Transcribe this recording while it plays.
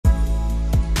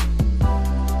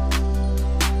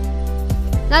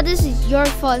Now this is your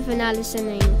fault for not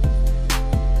listening.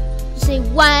 Say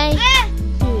why?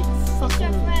 Dude, fuck It's your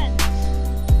him. friend.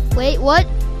 Wait, what?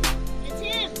 It's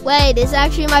him. Wait, it's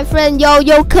actually my friend. Yo,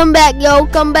 come back. Yo,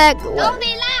 come back. Don't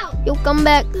be loud. Yo, come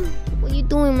back. What you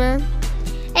doing, man?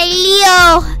 Hey,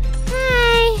 Leo.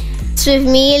 Hi. It's with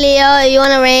me, Leo. You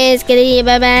wanna race? Get it,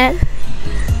 bye.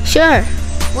 Sure.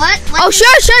 What? Oh, sure.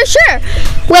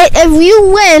 Wait, if you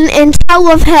win in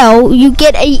Tower of Hell, you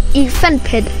get a event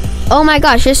pit. Oh my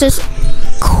gosh, this is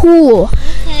cool.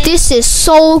 Okay. This is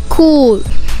so cool.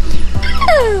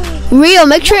 Rio,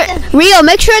 make sure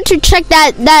to check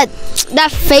that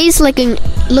face looking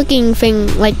thing,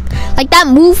 like that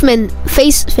movement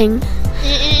face thing.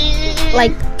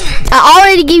 Like I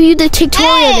already gave you the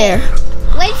tutorial there.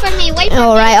 Wait for me.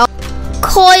 All right.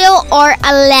 Coil or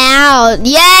allowed?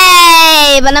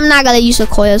 Yay! But I'm not gonna use a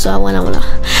coil, so I wanna.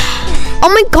 Oh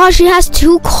my gosh, he has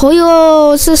 2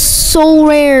 coils. This is so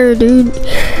rare, dude.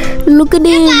 Look at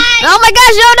him. Oh my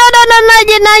gosh, no,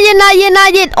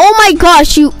 not yet. Oh my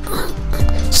gosh, you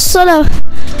son of.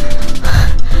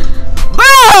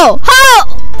 Bro! How?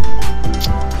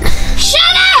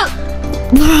 Shut up!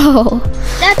 Bro.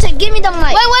 That's it. Give me the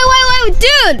mic. Wait,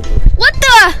 dude! What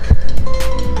the?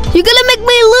 You're gonna make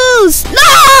me lose!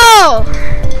 No!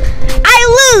 I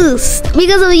lose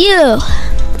because of you.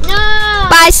 No.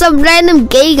 By some random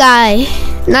gay guy.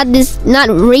 Not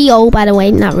Rio, by the way,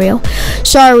 not Rio.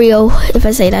 Sorry, Rio, if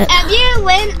I say that. If you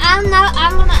win, I'm gonna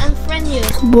unfriend you.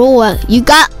 Bro, you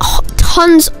got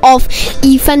tons of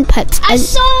event pets. I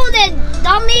sold it,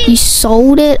 dummy. You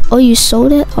sold it? Oh, you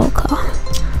sold it? Oh god.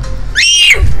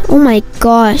 Oh my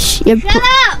gosh, you're Shut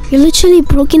up. you're literally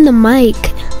broken the mic.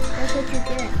 That's what you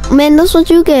get. Man, that's what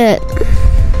you get.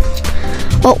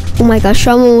 Oh my gosh,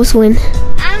 I almost win.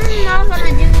 I'm not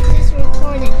gonna do this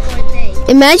recording for a day.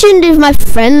 Imagine if my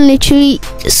friend literally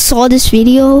saw this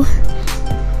video.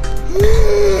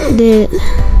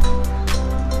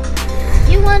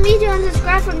 You want me to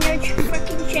unsubscribe from your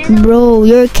freaking channel? Bro,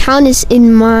 your account is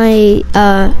in my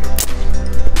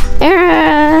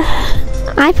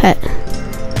iPad.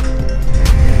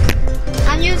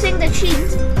 I'm using the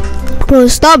cheat. Bro,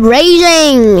 stop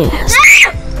raging.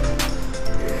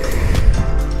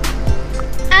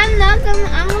 I'm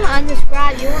gonna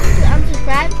unsubscribe. You want me to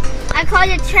unsubscribe? I call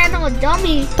your channel a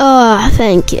dummy. Oh,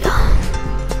 thank you.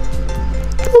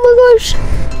 Oh my gosh.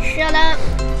 Shut up.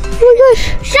 Oh my gosh.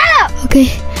 Shut up. Okay.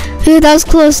 Dude, that was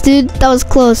close, dude. That was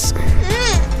close.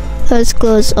 That was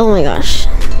close. Oh my gosh.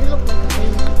 You look like a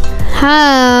baby.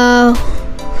 How?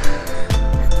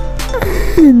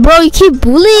 Bro, you keep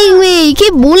bullying me. You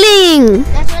keep bullying.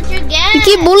 That's what you get. You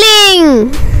keep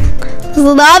bullying.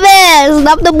 Stop it.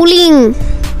 Stop the bullying.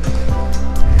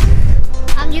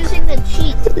 I'm using the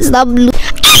cheat. Stop.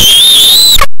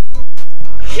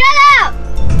 Shut up.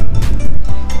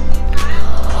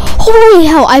 Holy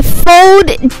hell, I fall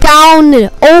down.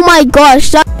 Oh my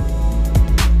gosh.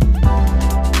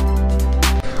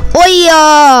 Oh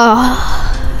yeah.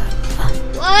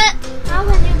 What? How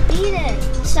can you beat it?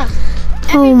 Sucks.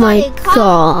 Oh my Everybody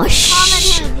gosh. comment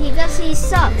him because he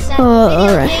sucks. At Oh, video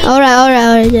alright. games.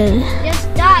 Alright. Yeah.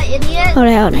 Just die, idiot.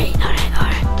 Alright.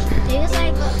 Because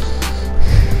I go.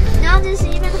 Now this is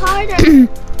even harder.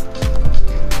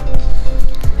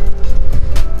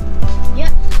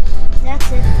 Yep.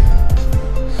 That's it.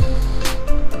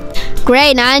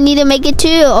 Great, now I need to make it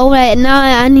too. Alright, now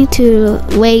I need to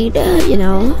wait,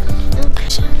 I'm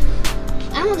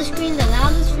gonna scream the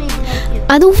loudest thing to help you.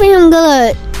 I don't think I'm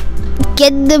gonna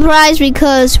get the prize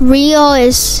because Rio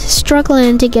is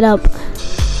struggling to get up.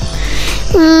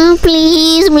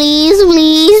 Please,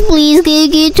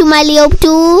 get to my Leo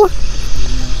too.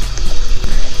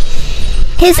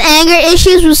 His anger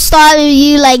issues will stop if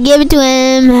you like give it to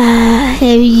him.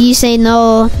 If you say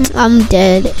no, I'm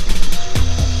dead.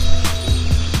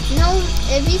 No,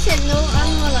 if he said no,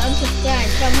 I'm gonna unsubscribe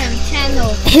from his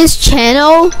channel. His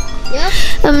channel? Yep.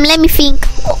 Let me think.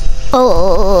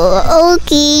 Oh,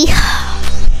 okay.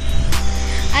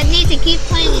 I need to keep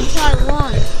playing until I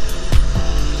won.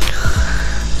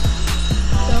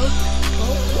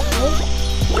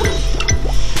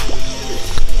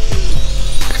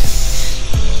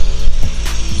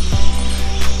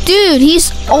 Dude,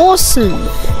 he's awesome.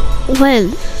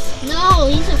 When? No,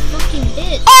 he's a fucking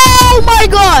bitch. Oh my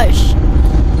gosh!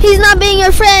 He's not being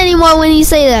your friend anymore when you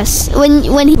say this. When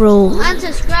he bro.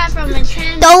 Unsubscribe from my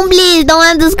channel. Don't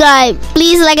unsubscribe.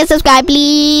 Please like and subscribe.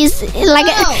 Please like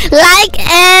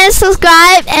and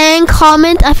subscribe and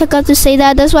comment. I forgot to say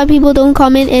that. That's why people don't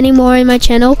comment anymore in my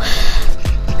channel.